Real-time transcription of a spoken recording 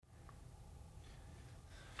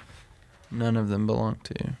None of them belong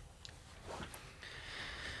to you.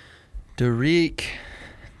 Derek.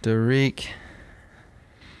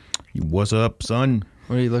 What's up, son?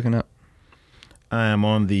 What are you looking up? I'm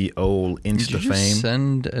on the old Insta Did you just fame.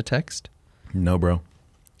 send a text? No, bro.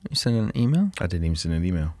 You sent an email? I didn't even send an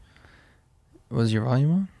email. Was your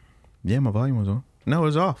volume on? Yeah, my volume was on. No, it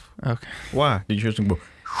was off. Okay. Why? Did you hear something go?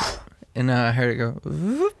 And I heard it go,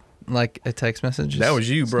 whoop, like a text message. That was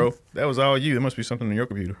you, bro. That was all you. There must be something on your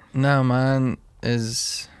computer. No, mine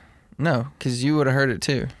is... No, because you would have heard it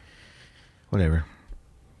too. Whatever.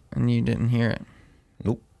 And you didn't hear it.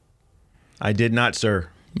 Nope. I did not, sir.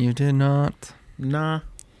 You did not. Nah.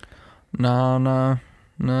 No. No.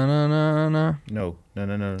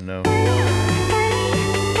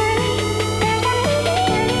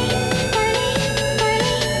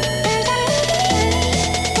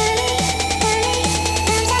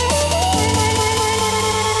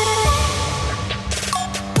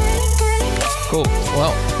 Cool.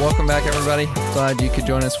 Well, welcome back, everybody. Glad you could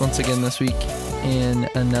join us once again this week in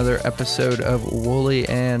another episode of Wooly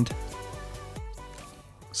and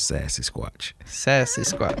Sassy Squatch. Sassy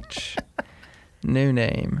Squatch. New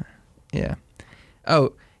name. Yeah.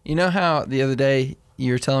 Oh, you know how the other day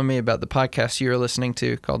you were telling me about the podcast you were listening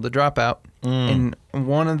to called The Dropout? In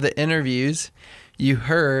one of the interviews, you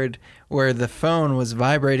heard where the phone was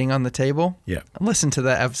vibrating on the table. Yeah. I listened to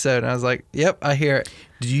that episode and I was like, yep, I hear it.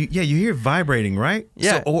 Did you? Yeah, you hear it vibrating, right?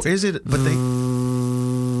 Yeah. So, or is it? But they.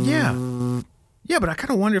 Yeah. Yeah, but I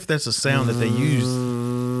kind of wonder if that's a sound that they used.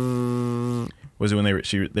 Was it when they were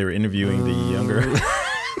interviewing the younger?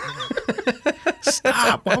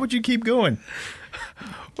 Stop! Why would you keep going?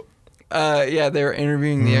 Yeah, they were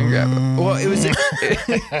interviewing the younger guy. Well, it was.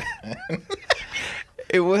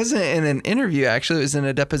 It wasn't in an interview. Actually, it was in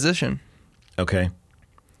a deposition. Okay.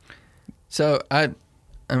 So I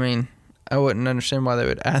mean, I wouldn't understand why they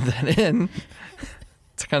would add that in.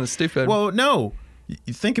 It's kind of stupid. Well, no.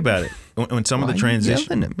 You think about it. When some of the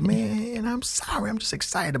transition. Yelling at me? Man, I'm sorry. I'm just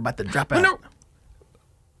excited about the dropout. No.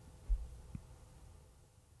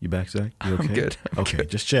 You back, Zach? You okay? I'm good. Okay,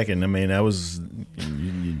 just checking. I mean, I was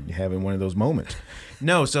you having one of those moments.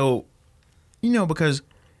 No, so because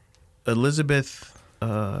Elizabeth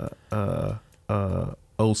Olsen,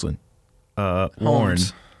 Warren,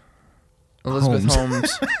 Elizabeth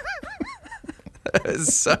Holmes.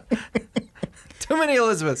 So, too many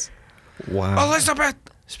Elizabeths. Wow. Elizabeth.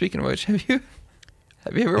 Speaking of which, have you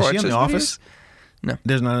ever Is watched she on those The Office? videos? No.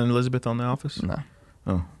 There's not an Elizabeth on The Office? No.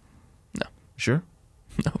 Oh. No. Sure?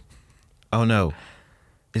 No. Oh no.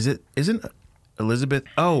 Isn't Elizabeth?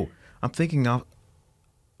 Oh, I'm thinking of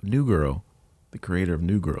New Girl. The creator of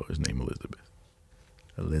New Girl is named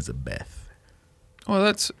Elizabeth. Well,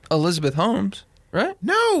 that's Elizabeth Holmes, right?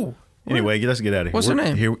 No. Anyway, let's get out of here. What's her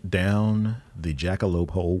name? Here down the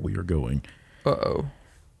jackalope hole we are going. Uh-oh.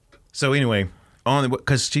 So anyway,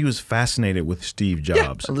 because she was fascinated with Steve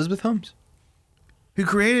Jobs, Yeah, Elizabeth Holmes. who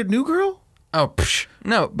created New Girl. Oh,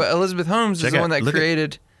 no, but Elizabeth Holmes is the one that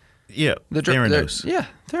created Yeah, the Theranos. Yeah,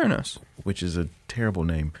 Theranos. Which is a terrible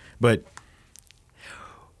name. But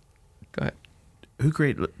Go ahead. who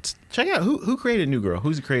created? Check out who created New Girl.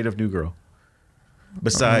 Who's the creator of New Girl?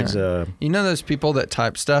 Besides, You know those people that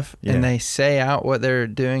type stuff Yeah. and they say out what they're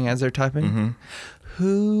doing as they're typing? Mm-hmm.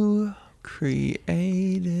 Who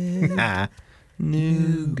created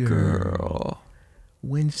New Girl?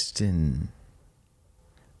 Winston.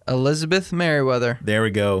 Elizabeth Merriweather. There we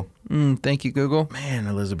go. Thank you, Google. Man,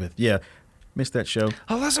 Elizabeth. Yeah, missed that show.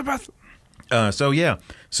 Elizabeth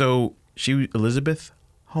So Elizabeth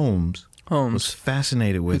Holmes was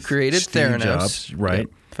fascinated with who created Steve Theranos. Jobs, right? Yep.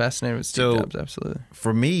 Fascinated with Steve Jobs, absolutely.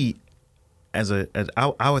 For me,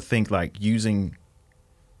 I would think like using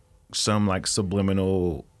some like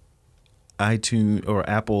subliminal iTunes or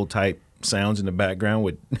Apple type sounds in the background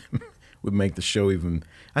would make the show even.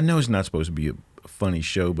 I know it's not supposed to be a funny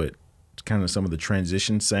show, but it's kind of some of the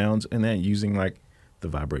transition sounds and then using like the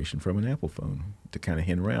vibration from an Apple phone to kind of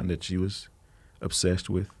hint around that she was obsessed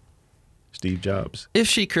with Steve Jobs. If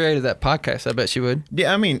she created that podcast, I bet she would.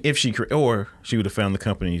 Yeah, I mean, if she or she would have found the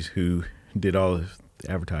companies who did all of the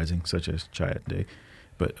advertising, such as Chiat Day.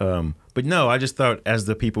 But no, I just thought as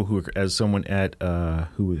the people as someone at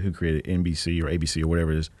who created NBC or ABC or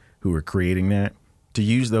whatever it is, who were creating that, to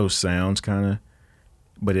use those sounds kind of,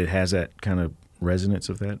 but it has that kind of resonance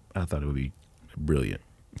of that. I thought it would be brilliant.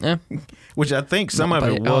 Yeah. Which I think some of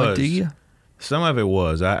it was. Some of it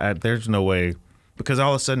was. I there's no way. Because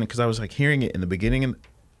all of a sudden, because I was like hearing it in the beginning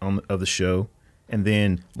of the show, and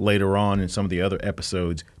then later on in some of the other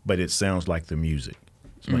episodes, but it sounds like the music.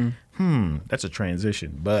 It's like, that's a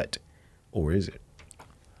transition, or is it?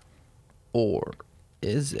 Or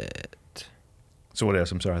is it? So what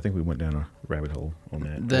else? I'm sorry. I think we went down a rabbit hole on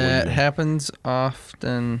that. That happens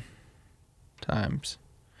often times.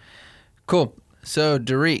 Cool. So,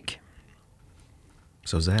 Derek.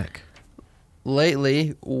 So, Zach.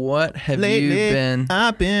 Lately, what have you been...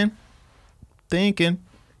 I've been thinking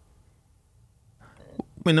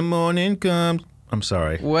when the morning comes. I'm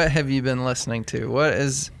sorry. What have you been listening to? What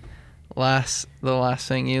is the last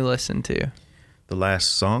thing you listened to? The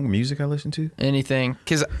last song, music I listened to? Anything.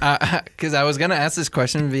 Because I was going to ask this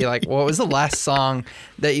question and be like, what was the last song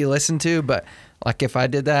that you listened to? But like if I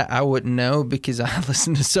did that, I wouldn't know because I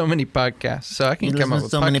listen to so many podcasts. So I can come up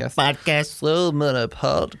with so podcasts. many podcasts. So many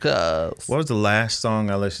podcasts. What was the last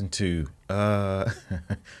song I listened to?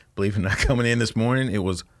 Believe it or not, coming in this morning, it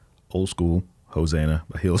was Old School Hosanna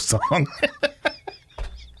by Hillsong.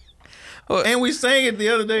 And we sang it the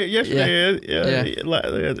other day, yesterday.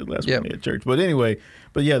 Last week at church. But anyway,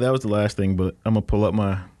 that was the last thing. But I'm going to pull up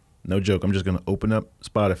no joke, I'm just going to open up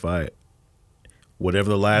Spotify. Whatever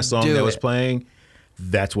the last song that was playing,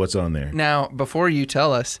 that's what's on there. Now, before you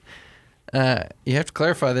tell us, you have to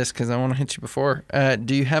clarify this because I want to hit you before.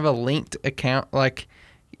 Do you have a linked account? Like,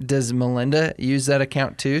 does Melinda use that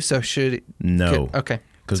account too? So No. Okay.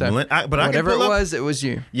 Because so, whatever it was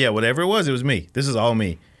you. Yeah, whatever it was me. This is all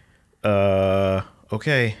me.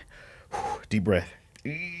 Okay. Deep breath.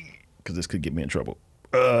 Because this could get me in trouble.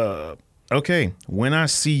 Okay. When I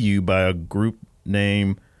See You by a group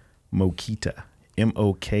named Mokita.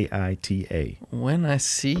 Mokita. When I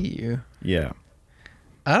See You. Yeah.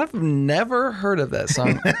 I've never heard of that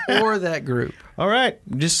song or that group. All right.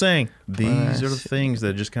 I'm just saying. These are the things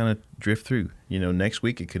that just kind of drift through. Next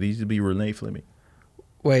week it could easily be Renee Fleming.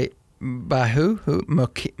 Wait. By who?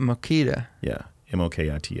 Mokita. Yeah.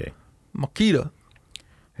 Mokita. Mokita.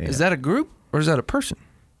 Yeah. Is that a group or is that a person?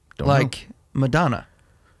 Don't like know. Madonna.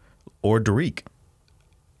 Or Derek.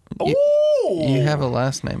 You have a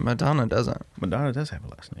last name. Madonna doesn't. Madonna does have a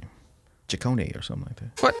last name. Ciccone or something like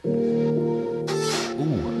that. What? Ooh.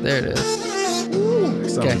 There it is. Ooh,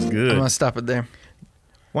 sounds good. I'm going to stop it there.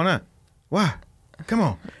 Why not? Why? Come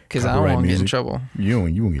on. Because I don't want to get in trouble. You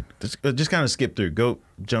won't get. Just kind of skip through. Go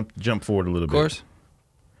jump forward a little bit. Of course.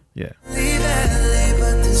 Yeah.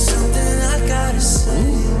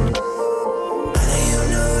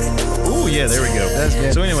 Ooh, yeah, there we go. That's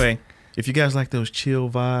good. So anyway, if you guys like those chill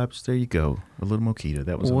vibes, there you go. A little Mokita.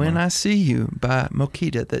 That was When I See You by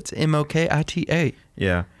Mokita. That's Mokita.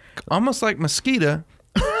 Yeah. Almost like mosquito.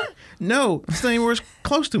 No, it's not anywhere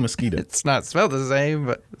close to mosquito. It's not spelled the same,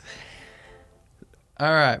 but...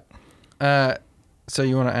 All right. So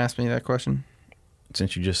you want to ask me that question?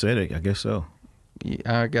 Since you just said it, I guess so.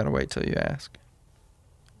 I got to wait till you ask.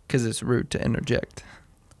 Because it's rude to interject.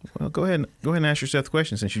 Well, go ahead and ask yourself the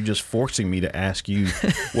question since you're just forcing me to ask you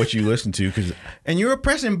what you listen to. And you're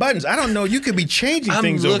pressing buttons. I don't know. You could be changing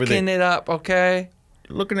things over there. I'm looking it up, okay?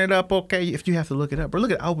 Looking it up, okay, if you have to look it up. Or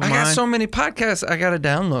look at Open Mind. I got so many podcasts, I got to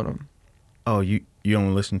download them. Oh, you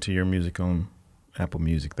only listen to your music on Apple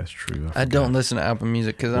Music. That's true. I don't listen to Apple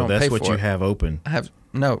Music because I don't pay for it. That's what you have open. I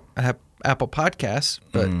have Apple Podcasts,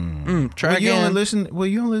 but try again. You only listen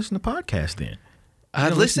to podcasts then. I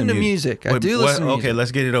listen to music. I do listen to music. Okay,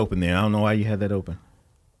 let's get it open then. I don't know why you had that open.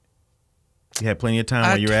 You had plenty of time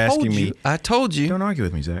while you were asking me. I told you. Don't argue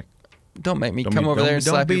with me, Zach. Don't make me come over there and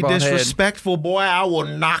slap your bald head. Don't be head. disrespectful, boy. I will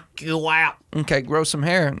knock you out. Okay, grow some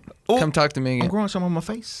hair and come talk to me again. I'm growing some on my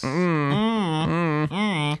face.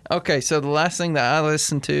 Okay, so the last thing that I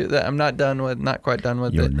listened to that I'm not quite done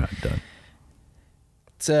with. You're not done.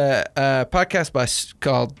 It's a podcast by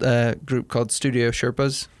a group called Studio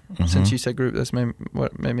Sherpas. Mm-hmm. Since you said group, that's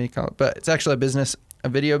what made me call it. But it's actually a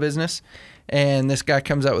video business. And this guy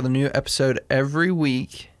comes out with a new episode every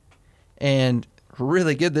week. And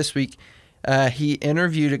really good this week. He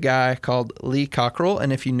interviewed a guy called Lee Cockrell.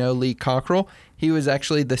 And if you know Lee Cockrell, he was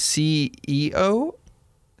actually the CEO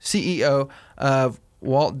of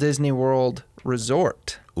Walt Disney World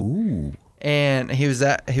Resort. Ooh. And he was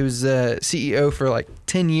CEO for like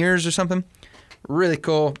 10 years or something. Really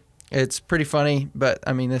cool. It's pretty funny, but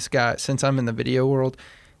I mean, this guy, since I'm in the video world,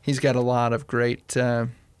 he's got a lot of great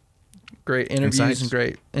interviews and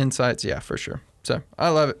great insights. Yeah, for sure. So I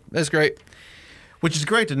love it. It's great. Which is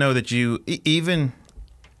great to know that you, even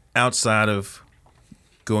outside of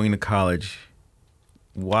going to college,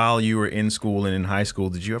 while you were in school and in high school,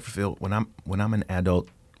 did you ever feel when I'm an adult,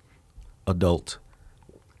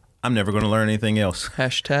 I'm never going to learn anything else.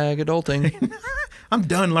 #adulting. I'm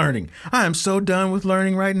done learning. I am so done with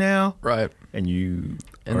learning right now. Right. And you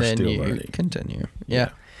are still learning. And then you continue.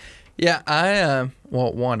 Yeah. Yeah, I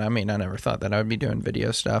never thought that I would be doing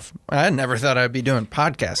video stuff. I never thought I'd be doing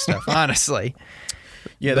podcast stuff, honestly.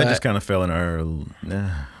 Yeah, that just kind of fell in our.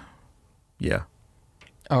 Yeah.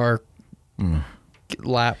 Our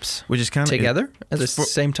laps Which is kind of together at the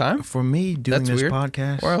same time. For me, doing this weird.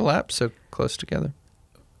 podcast. Or our laps so close together.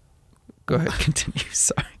 Go ahead, continue.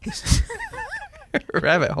 Sorry.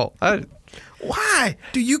 Rabbit hole. Why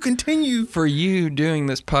do you continue? For you doing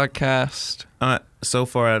this podcast. So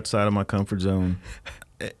far outside of my comfort zone.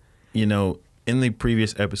 You know, in the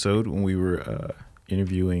previous episode when we were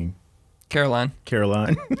interviewing Caroline.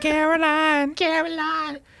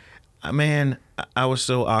 Man, I was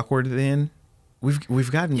so awkward then.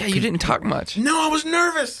 We've gotten. Yeah, you didn't talk much. No, I was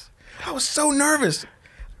nervous. I was so nervous.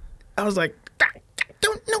 I was like, I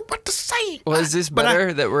don't know what to say. Well, is this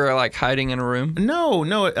better that we're like hiding in a room? No.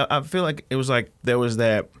 I feel like it was like there was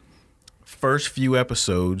that first few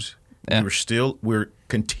episodes. Yeah. We're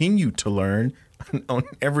continue to learn on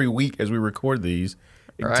every week as we record these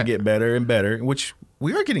to get better and better, which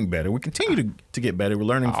we are getting better. We continue to get better. We're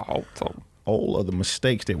learning all of the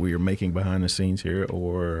mistakes that we are making behind the scenes here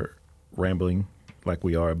or rambling like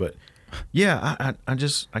we are. But yeah,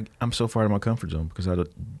 I'm so far out of my comfort zone because I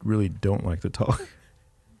really don't like to talk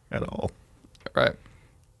at all. Right.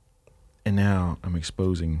 And now I'm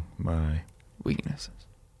exposing my weaknesses.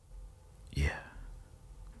 Yeah,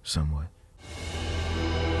 somewhat.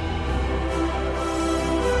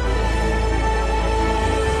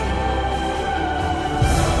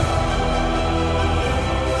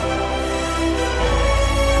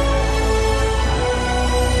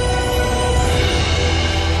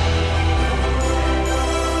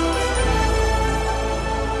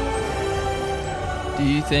 Do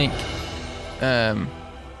you think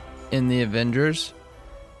in the Avengers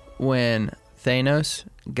when Thanos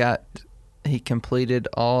he completed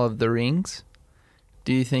all of the rings,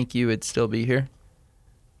 do you think you would still be here?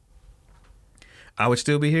 I would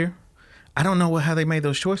still be here? I don't know how they made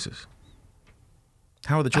those choices.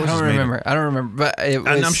 How are the choices made? I don't remember, but it was,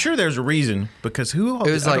 and I'm sure there's a reason because who all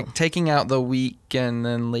it was like taking out the weak and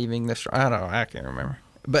then leaving the strong. I don't know, I can't remember.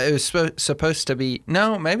 But it was supposed to be,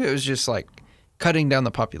 no, maybe it was just like cutting down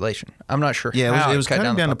the population. I'm not sure. Yeah, it was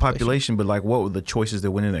cutting down the population, but like what were the choices that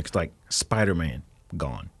went in next? Like Spider-Man,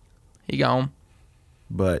 gone. He gone.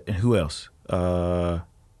 But and who else? I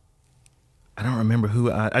don't remember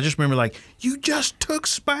who. I just remember like, you just took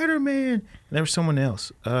Spider-Man. And there was someone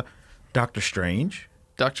else. Doctor Strange.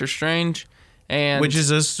 And which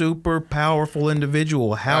is a super powerful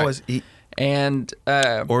individual. How is he? And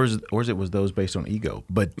or is it was those based on ego?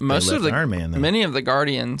 But most of the Iron Man, though. Many of the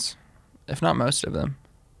Guardians, if not most of them,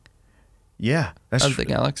 yeah, that's of the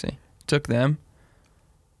galaxy took them.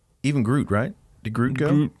 Even Groot, right? Did Groot go?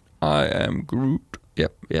 Groot, I am Groot.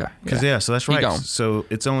 Yep, yeah. Because so that's right. So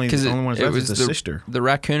it's only the only one left is the sister, the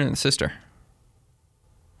raccoon, and the sister.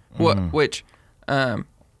 What? Which?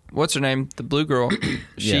 What's her name? The blue girl.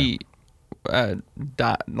 She died.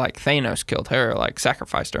 Like Thanos killed her. Like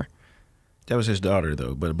sacrificed her. That was his daughter,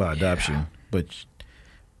 though, but by adoption. Yeah.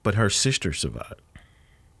 But her sister survived.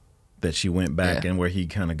 That she went back and where he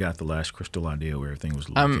kind of got the last crystal idea where everything was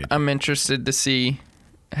located. I'm interested to see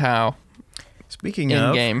how. Speaking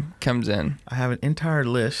of, Endgame comes in. I have an entire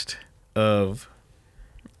list of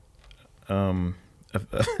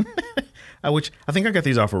which I think I got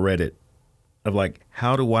these off of Reddit of like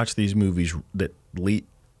how to watch these movies that the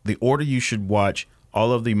order you should watch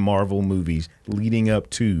all of the Marvel movies leading up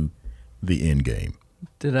to the Endgame.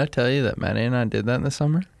 Did I tell you that Maddie and I did that in the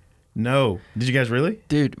summer? No. Did you guys really?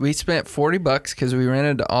 Dude, we spent $40 because we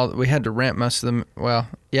rented we had to rent most of them. Well,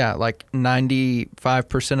 yeah, like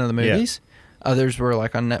 95% of the movies. Yeah. Others were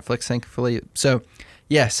like on Netflix, thankfully. So,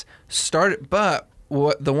 yes, but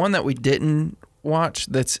the one that we didn't watch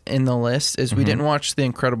that's in the list is we didn't watch The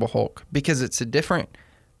Incredible Hulk because it's a different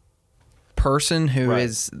person who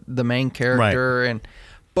is the main character. Right.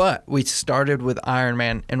 But we started with Iron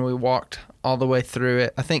Man and we walked all the way through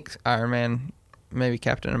it. I think Iron Man, maybe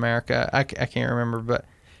Captain America. I can't remember, but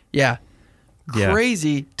yeah.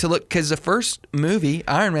 Crazy to look because the first movie,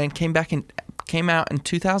 Iron Man, came out in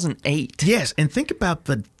 2008. Yes, and think about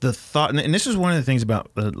the thought, and this is one of the things about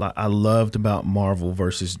I loved about Marvel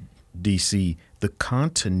versus DC, the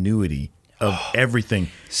continuity of everything.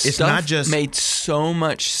 It's not just made so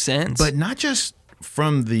much sense, but not just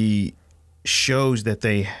from the shows that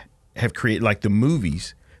they have created, like the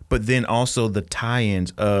movies, but then also the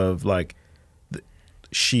tie-ins of like the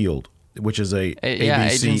Shield, which is a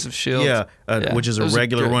ABC, Agents of Shield, which is a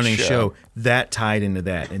regular running show that tied into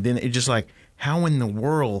that, and then it just like. How in the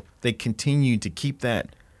world they continue to keep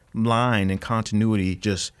that line and continuity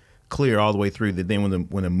just clear all the way through? That then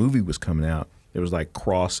when a movie was coming out, it was like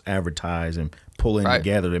cross advertise and pulling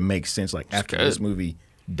together to make sense. Like after this movie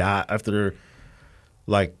died, after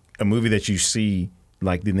like a movie that you see,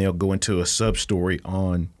 like then they'll go into a sub story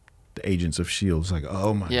on the Agents of S.H.I.E.L.D. It's like,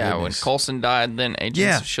 oh my Yeah, when goodness. Coulson died, then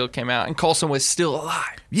Agents of S.H.I.E.L.D. came out, and Coulson was still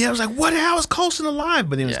alive. Yeah, I was like, what? How is Coulson alive?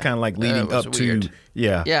 But then it was Yeah. kind of like It leading was up weird. to,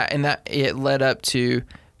 yeah. Yeah, and that it led up to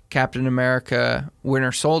Captain America: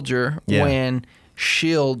 Winter Soldier Yeah. when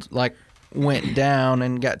S.H.I.E.L.D. like went down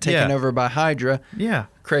and got taken Yeah. over by Hydra. Yeah.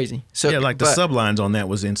 Crazy. So Yeah, like the but sublines on that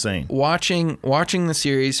was insane. watching the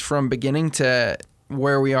series from beginning to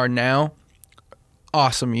where we are now,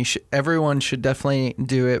 awesome. Everyone should definitely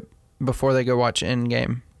do it before they go watch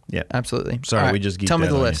Endgame. Yeah. Absolutely. Sorry, All right, we just geeked tell me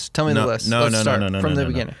out the on you. list. Tell me the list. No, Let's no, start no, from the no.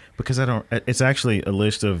 beginning. Because I don't. It's actually a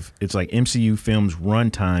list of. It's like MCU films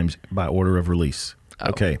run times by order of release. Oh.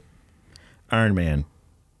 Okay. Iron Man,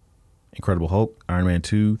 Incredible Hulk, Iron Man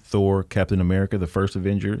 2, Thor, Captain America, The First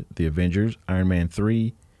Avenger, The Avengers, Iron Man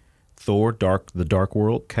 3, Thor, The Dark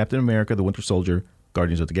World, Captain America, The Winter Soldier,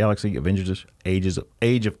 Guardians of the Galaxy, Avengers,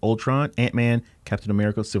 Age of Ultron, Ant-Man, Captain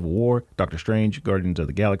America, Civil War, Doctor Strange, Guardians of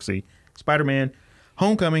the Galaxy, Spider-Man,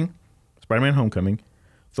 Spider-Man Homecoming,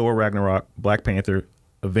 Thor Ragnarok, Black Panther,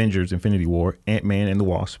 Avengers Infinity War, Ant-Man and the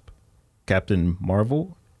Wasp, Captain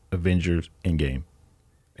Marvel, Avengers Endgame.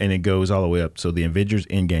 And it goes all the way up. So the Avengers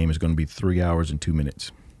Endgame is going to be 3 hours and 2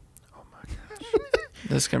 minutes.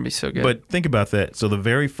 This is gonna be so good. But think about that. So the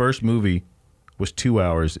very first movie was 2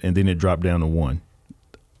 hours, and then it dropped down to 1.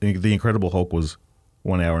 The Incredible Hulk was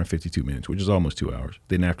 1 hour and 52 minutes, which is almost 2 hours.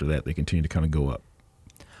 Then after that, they continue to kind of go up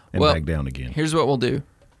and back down again. Here's what we'll do.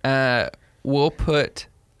 We'll put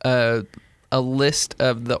a list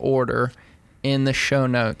of the order in the show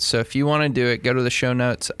notes. So if you want to do it, go to the show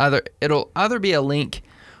notes. It'll either be a link,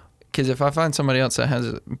 because if I find somebody else that has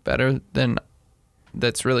it better, then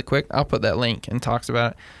that's really quick, I'll put that link and talks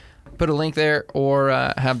about it. Put a link there, or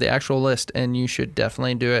have the actual list, and you should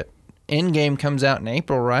definitely do it. Endgame comes out in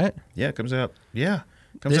April, right? Yeah, it comes out. Yeah,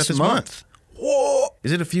 comes out This this month. Whoa.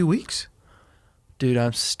 Is it a few weeks? Dude,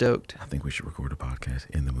 I'm stoked. I think we should record a podcast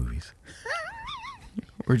in the movies.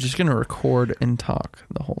 We're just going to record and talk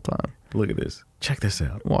the whole time Look at this. Check this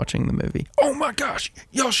out. watching the movie. Oh my gosh.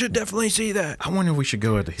 Y'all should definitely see that. I wonder if we should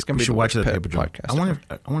go at the. gonna We be should the watch it at the worst Hippodrome. podcast I wonder if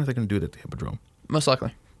they're going to do it at the Hippodrome. Most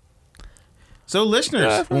likely. So,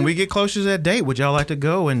 listeners, when we get closer to that date, would y'all like to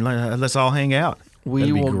go and let's all hang out? We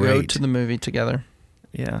That'd be will go great. to the movie together.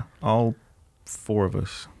 Yeah, all 4 of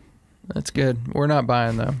us. That's good. We're not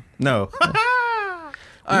buying, though. No. We're right.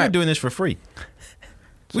 not doing this for free.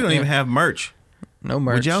 We don't even have merch. No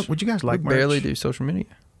merch. Would you guys like we merch? barely do social media.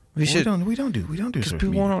 We should. We don't do Because social people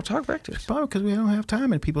media. won't talk back to us. Probably because we don't have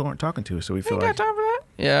time and people aren't talking to us, so we feel Ain't like got time for that.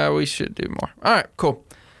 Yeah, we should do more. All right, cool.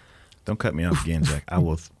 don't cut me off again, Zach. I'm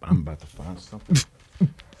about to find something.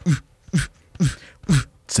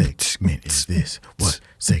 Segment is this? What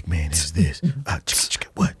segment is this?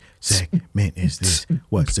 What segment is this?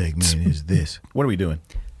 What segment is this? What are we doing?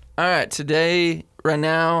 All right, today, right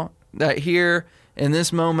now, that here in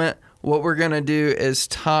this moment, what we're going to do is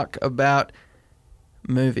talk about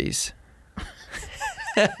movies.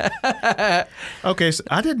 Okay, so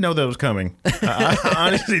I didn't know that was coming. I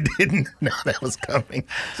honestly didn't know that was coming.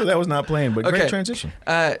 So that was not planned, but Okay. great transition.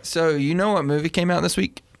 So you know what movie came out this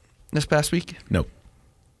past week? No.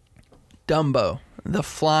 Dumbo, the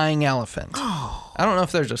flying elephant. I don't know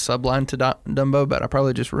if there's a subline to Dumbo, but I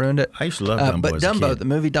probably just ruined it. I used to love Dumbo But as a Dumbo, kid. the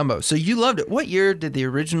movie Dumbo. So you loved it. What year did the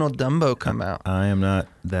original Dumbo come out? I am not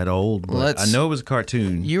that old, but I know it was a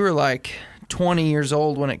cartoon. You were like 20 years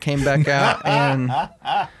old when it came back out. And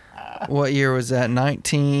what year was that?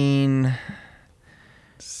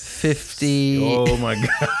 1950. Oh my god!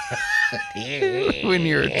 When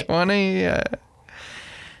you were 20.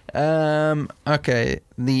 Okay,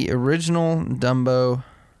 the original Dumbo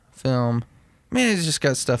film. Man, it's just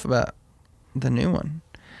got stuff about the new one.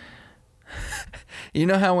 You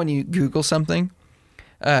know how when you Google something,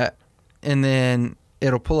 and then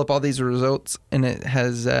it'll pull up all these results, and it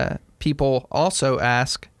has people also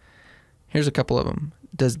ask. Here's a couple of them.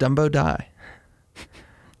 Does Dumbo die?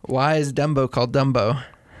 Why is Dumbo called Dumbo?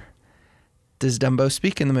 Does Dumbo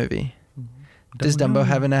speak in the movie? Does Dumbo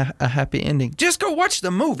have a happy ending? Just go watch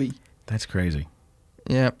the movie. That's crazy.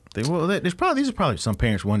 Yeah. These are probably some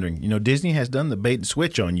parents wondering. You know, Disney has done the bait and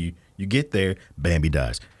switch on you. You get there, Bambi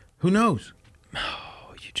dies. Who knows?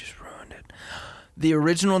 Oh, you just ruined it. The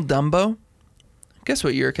original Dumbo. Guess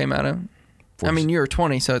what year it came out in? I mean, you were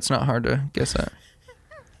 20, so it's not hard to guess that.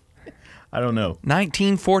 I don't know.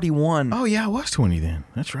 1941. Oh yeah, I was 20 then.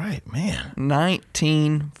 That's right, man.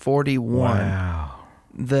 1941. Wow.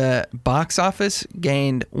 The box office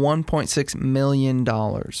gained $1.6 million.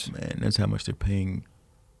 Man, that's how much they're paying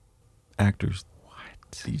actors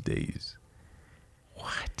these days.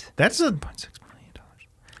 What? That's a $1.6 million.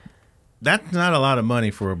 That's not a lot of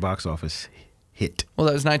money for a box office hit. Well,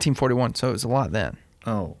 that was 1941, so it was a lot then.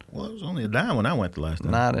 Oh, well, it was only a dime when I went the last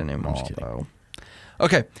time. Not anymore, though.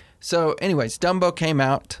 Okay, so anyways, Dumbo came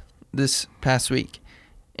out this past week.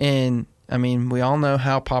 And, I mean, we all know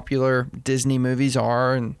how popular Disney movies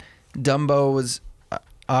are. And Dumbo was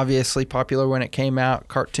obviously popular when it came out.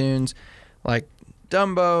 Cartoons like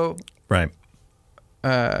Dumbo. Right.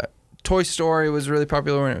 Toy Story was really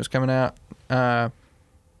popular when it was coming out.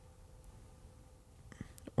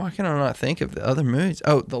 Why can I not think of the other movies?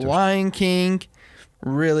 Oh, The Lion King,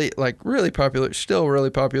 really popular, still really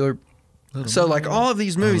popular. So, like, all of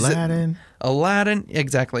these movies. Aladdin,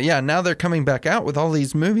 exactly. Yeah, now they're coming back out with all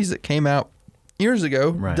these movies that came out years ago.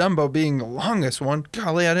 Right. Dumbo being the longest one.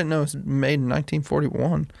 Golly, I didn't know it was made in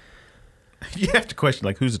 1941. You have to question,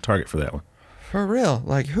 like, who's the target for that one? For real.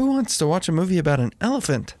 Like, who wants to watch a movie about an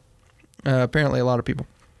elephant? Apparently a lot of people.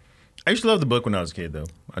 I used to love the book when I was a kid, though.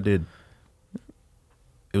 I did.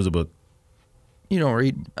 It was a book. You don't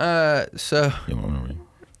read. So. You don't read.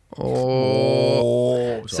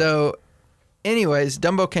 Oh. So, anyways,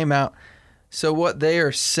 Dumbo came out. So what they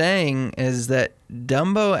are saying is that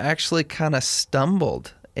Dumbo actually kind of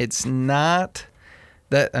stumbled. It's not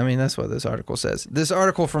that. I mean, that's what this article says. This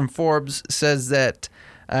article from Forbes says that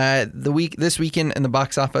this weekend in the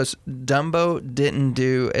box office, Dumbo didn't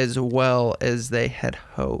do as well as they had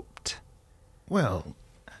hoped. Well,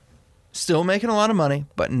 still making a lot of money,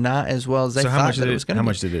 but not as well as they thought that it was going to be. How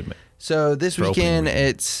much did it make? So this weekend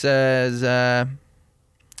it says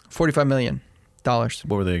 $45 million. What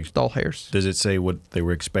were they? Doll hairs. Does it say what they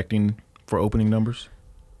were expecting for opening numbers?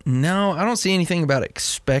 No, I don't see anything about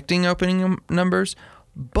expecting opening numbers,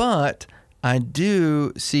 but I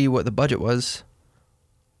do see what the budget was.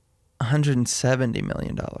 $170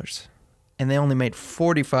 million. And they only made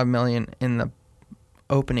 $45 million in the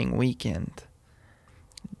opening weekend.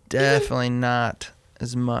 Definitely not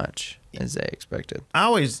as much as they expected. I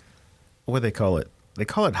always, what do they call it? They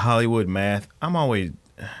call it Hollywood math. I'm always,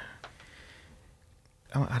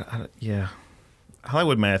 yeah.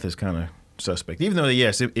 Hollywood math is kind of suspect. Even though,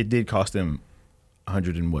 yes, it did cost them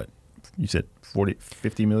 100 and what? You said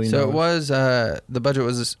 50 million? So it was, the budget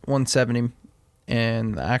was 170,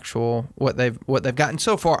 and the actual, what they've gotten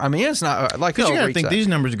so far, I mean, it's not like, because you got to think these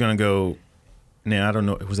numbers are going to go. Now, I don't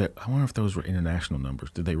know. I wonder if those were international numbers.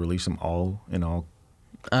 Did they release them all in all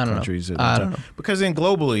countries? I don't know. Because then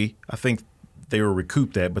globally, I think they will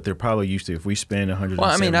recoup that, but they're probably used to, if we spend 170 well,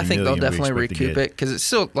 I mean, I think million, they'll definitely recoup it because it's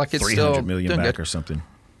still like it's 300 still million back good. or something.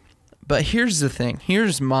 But here's the thing.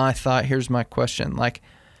 Here's my thought. Here's my question. Like,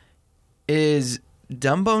 is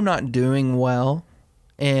Dumbo not doing well?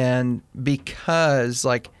 And because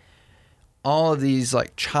like all of these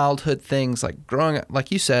like childhood things, like growing up,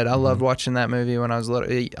 like you said, I loved watching that movie when I was little.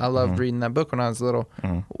 I loved reading that book when I was little.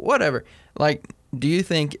 Whatever. Like, do you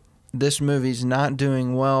think this movie's not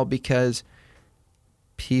doing well because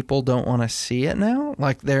people don't want to see it now?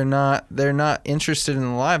 Like they're not interested in the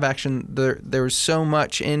live action. There was so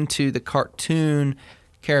much into the cartoon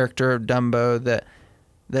character of Dumbo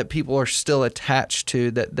that people are still attached to,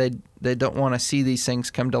 that they don't want to see these things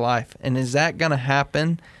come to life. And is that going to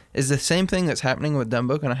happen? Is the same thing that's happening with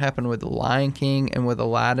Dumbo going to happen with The Lion King and with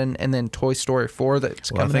Aladdin and then Toy Story 4 that's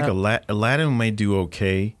coming out? I think Aladdin may do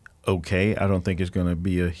okay. I don't think it's going to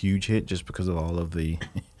be a huge hit just because of all of the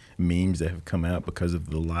memes that have come out because of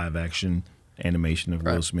the live action animation of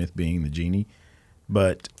Will Smith being the genie.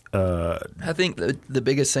 But I think the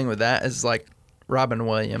biggest thing with that is like Robin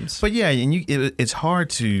Williams. But yeah, and it's hard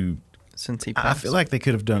to, since he passed. I feel like they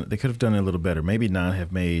could have done it a little better. Maybe not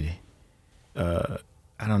have made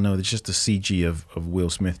I don't know. It's just the CG of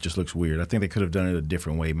Will Smith just looks weird. I think they could have done it a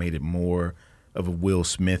different way, made it more of a Will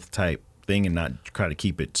Smith type thing, and not try to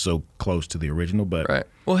keep it so close to the original. But right.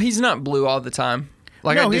 Well, he's not blue all the time.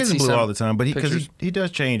 Like no, I he did isn't see blue all the time. But because he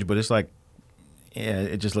does change. But it's like, yeah,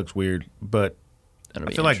 it just looks weird. But that'll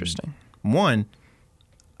be I feel interesting. Like one,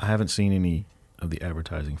 I haven't seen any of the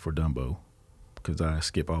advertising for Dumbo because I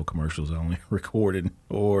skip all commercials. I only record it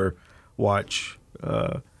or watch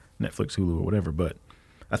Netflix, Hulu, or whatever. But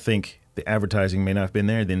I think the advertising may not have been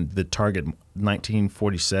there. Then the target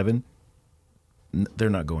 1947, they're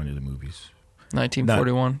not going to the movies.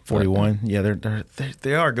 1941. 41. Yeah,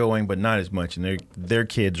 they are going, but not as much. And their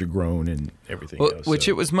kids are grown and everything else. Which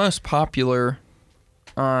it was most popular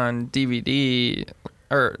on DVD,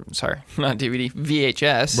 or sorry, not DVD,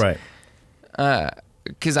 VHS. Right.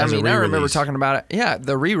 Because I mean, I remember talking about it. Yeah,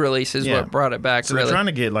 the re-release is what brought it back. So they're trying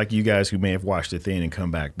to get like you guys who may have watched it then and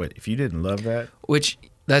come back. But if you didn't love that, which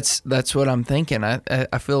that's what I'm thinking.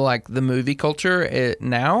 I feel like the movie culture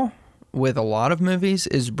now with a lot of movies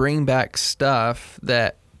is bring back stuff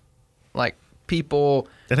that like people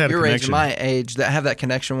That had a your age, connection. my age, that have that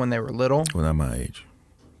connection when they were little. Well, not my age.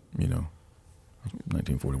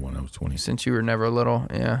 1941, I was 20. Since you were never little,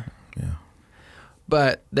 yeah. Yeah.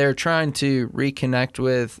 But they're trying to reconnect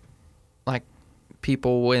with like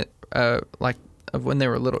people with like of when they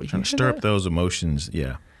were little. Trying to stir up those emotions.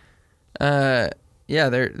 Yeah. Yeah,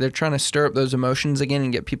 they're trying to stir up those emotions again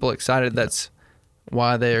and get people excited. That's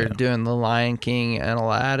why they're doing The Lion King and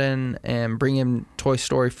Aladdin and bringing Toy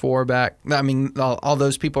Story 4 back. I mean, all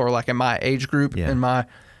those people are like in my age group, in my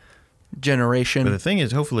generation. But the thing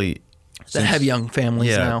is, hopefully, that have young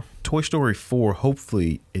families now. Toy Story 4,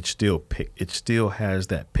 hopefully, it still has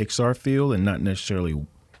that Pixar feel and not necessarily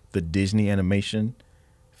the Disney animation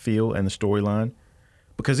feel and the storyline.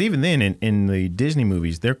 Because even then, in the Disney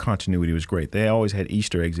movies, their continuity was great. They always had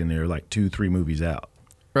Easter eggs in there, like 2-3 movies out.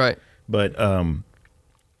 Right. But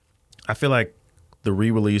I feel like the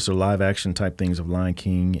re-release or live-action type things of Lion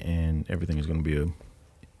King and everything is going to be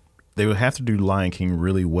they would have to do Lion King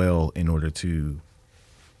really well in order to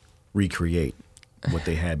recreate what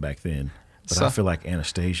they had back then. But I feel like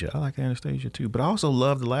Anastasia. I like Anastasia too. But I also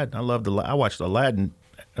loved Aladdin. I watched Aladdin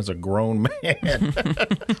as a grown man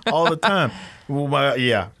all the time. Well,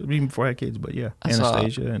 even before I had kids. But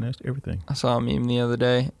Anastasia and everything. I saw a meme the other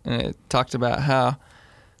day, and it talked about how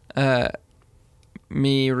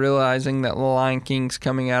me realizing that The Lion King's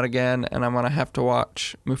coming out again, and I'm gonna have to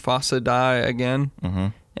watch Mufasa die again. Mm-hmm.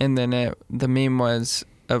 And then the meme was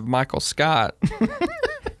of Michael Scott,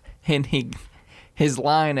 and his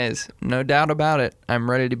line is, "No doubt about it, I'm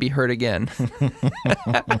ready to be hurt again."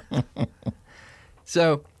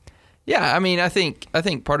 So, yeah, I mean, I think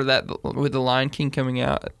part of that with The Lion King coming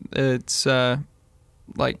out, it's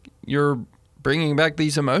like you're bringing back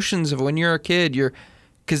these emotions of when you're a kid.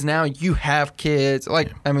 Because now you have kids.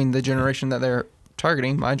 Like, I mean, the generation that they're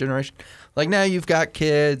targeting, my generation. Like, now you've got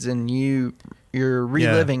kids and you're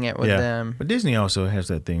reliving it with them. But Disney also has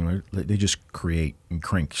that thing where they just create and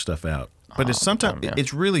crank stuff out. But it's sometimes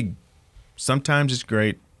sometimes it's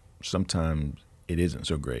great, sometimes it isn't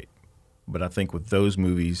so great. But I think with those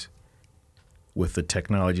movies, with the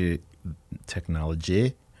technology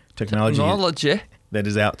that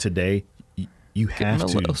is out today, you have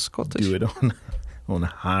to do it on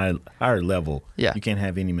a higher level. Yeah. You can't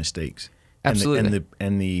have any mistakes. Absolutely.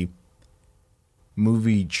 And the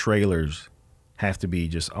movie trailers have to be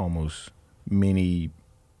just almost mini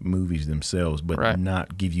movies themselves, but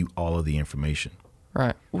not give you all of the information.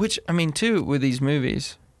 Right. Which, I mean, too, with these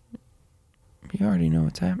movies, you already know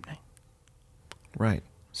what's happening. Right.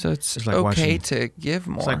 So it's like to give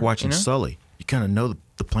more. It's like watching Sully. You kind of know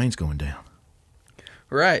the plane's going down.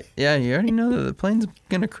 Right. Yeah, you already know that the plane's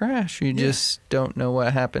going to crash. You just don't know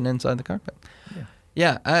what happened inside the cockpit.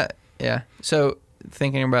 Yeah. So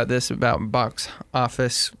thinking about this, about box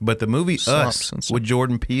office. But the movie Us with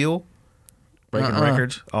Jordan Peele breaking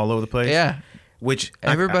records all over the place. Yeah. Which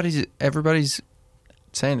everybody's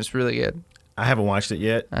saying it's really good. I haven't watched it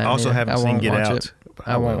yet. I also haven't seen Get Out.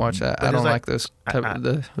 I won't watch that. I don't like those.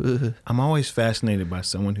 I'm always fascinated by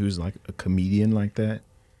someone who's like a comedian like that,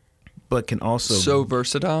 but can also so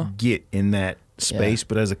versatile get in that space.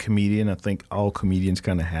 But as a comedian, I think all comedians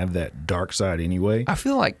kind of have that dark side anyway. I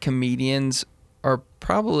feel like comedians are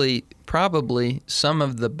probably some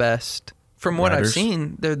of the best. From what I've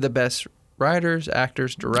seen, they're the best writers,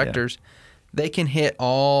 actors, directors. They can hit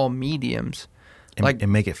all mediums.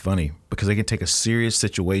 And make it funny because they can take a serious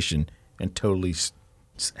situation and totally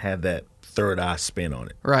have that third eye spin on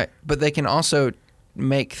it. Right. But they can also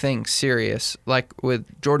make things serious. Like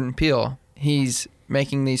with Jordan Peele, he's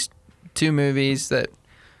making these 2 movies that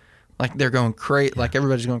like they're going crazy, like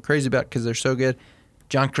everybody's going crazy about because they're so good.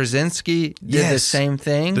 John Krasinski did the same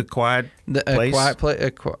thing. The Quiet Place.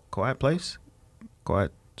 Quiet Place?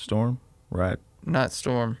 Quiet Storm? Right. Not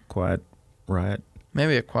Storm. Quiet Riot.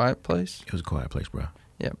 Maybe A Quiet Place. It was A Quiet Place, bro.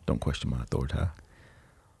 Yep. Don't question my authority.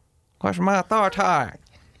 Question my authority.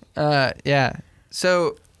 Yeah.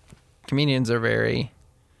 So comedians are very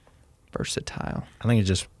versatile. I think it's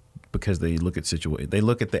just because they look at they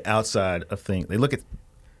look at the outside of things.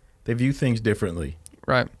 They view things differently.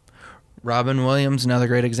 Right. Robin Williams, another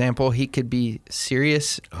great example. He could be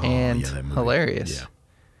serious and hilarious. Yeah.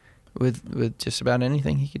 With just about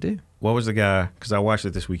anything he could do. What was the guy? Because I watched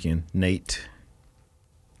it this weekend. Nate.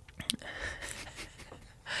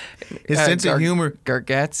 His sense of humor.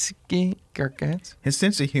 Gargatz? His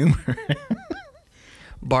sense of humor.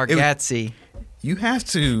 Bargatze. You have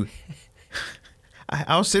to.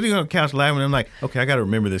 I was sitting on the couch laughing, and I'm like, okay, I got to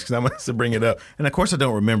remember this because I'm going to bring it up. And of course, I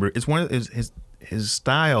don't remember. It's one of his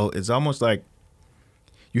style is almost like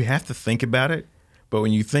you have to think about it, but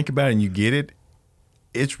when you think about it and you get it,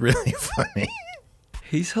 It's really funny.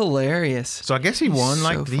 He's hilarious. So I guess he won. He's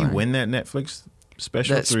Like, so did he funny. win that Netflix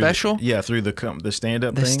special? That special? Through the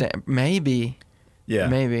stand-up thing. Maybe. Yeah,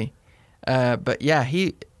 Maybe. But yeah,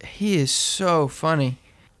 he is so funny.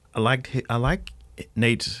 I like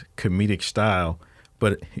Nate's comedic style,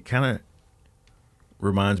 but it kind of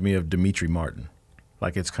reminds me of Demetri Martin.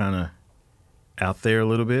 Like, it's kind of out there a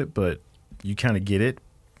little bit, but you kind of get it.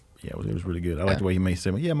 Yeah, it was really good. I like the way he made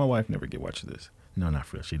say, "Yeah, my wife never get watch this." No, not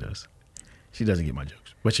for real. She does. She doesn't get my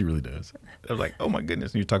jokes, but she really does. I was like, oh my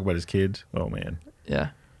goodness. And you talk about his kids. Oh man. Yeah.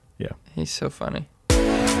 Yeah. He's so funny.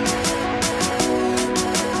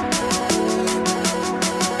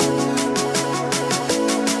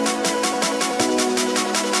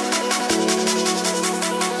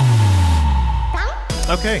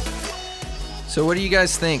 Okay. So what do you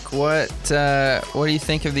guys think? What do you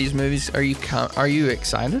think of these movies? Are you excited? Are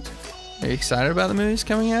you excited about the movies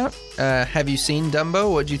coming out? Have you seen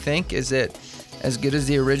Dumbo? What'd you think? Is it as good as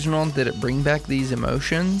the original? Did it bring back these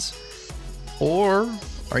emotions? Or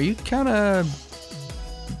are you kind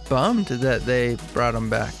of bummed that they brought them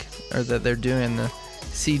back, or that they're doing the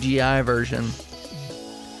CGI version?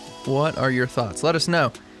 What are your thoughts? Let us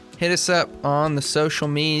know. Hit us up on the social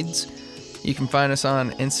medias. You can find us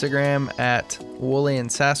on Instagram at Woolly and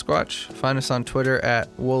Sasquatch. Find us on Twitter at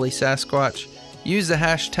Woolly Sasquatch. Use the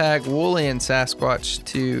hashtag Woolly and Sasquatch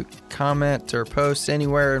to comment or post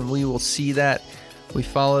anywhere, and we will see that. We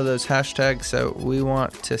follow those hashtags, so we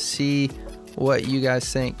want to see what you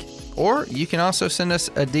guys think. Or you can also send us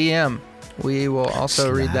a DM. We will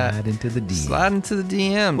also read that. Slide into the DMs. Slide into the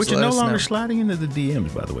DMs. Which are no longer sliding into the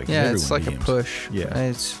DMs, by the way. 'cause Yeah, it's like everyone a DMs. push.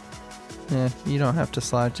 Yeah. Yeah, you don't have to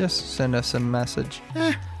slide. Just send us a message.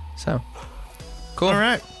 So, cool. All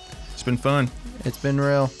right. It's been fun. It's been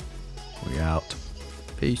real. We out.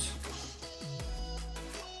 Peace.